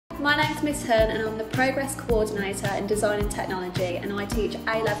my name's Miss Hearn and I'm the Progress Coordinator in Design and Technology, and I teach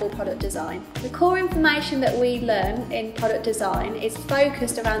A-level product design. The core information that we learn in product design is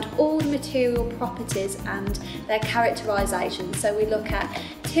focused around all the material properties and their characterisation. So we look at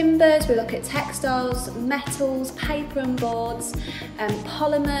timbers, we look at textiles, metals, paper and boards,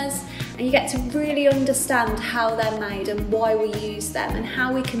 polymers, and you get to really understand how they're made and why we use them and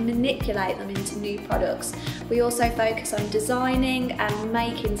how we can manipulate them into new products. We also focus on designing and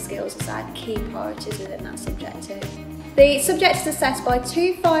making skills as our key priorities within that subject too. The subject is assessed by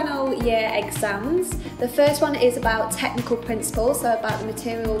 2 final year exams. The first one is about technical principles, so about the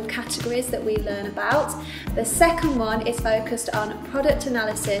material categories that we learn about. The second one is focused on product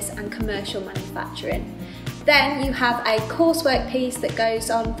analysis and commercial manufacturing. Then you have a coursework piece that goes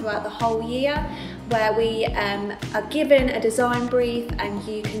on throughout the whole year, where we are given a design brief and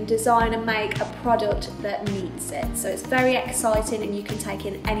you can design and make a product that meets it. So it's very exciting and you can take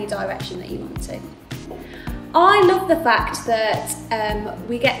in any direction that you want to. I love the fact that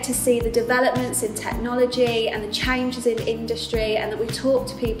we get to see the developments in technology and the changes in industry, and that we talk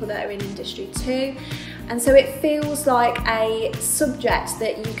to people that are in industry too. And so it feels like a subject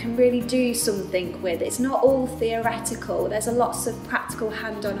that you can really do something with. It's not all theoretical, there's lots of practical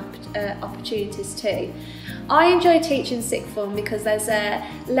hand-on opportunities too. I enjoy teaching sixth form because there's a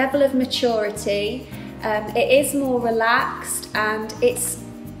level of maturity, it is more relaxed, and it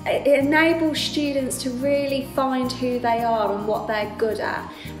enables students to really find who they are and what they're good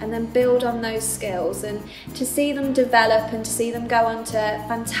at, and then build on those skills, and to see them develop and to see them go on to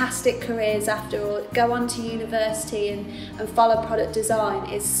fantastic careers after, or go on to university and follow product design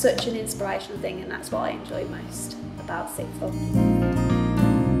is such an inspirational thing, and that's what I enjoy most about sixth form.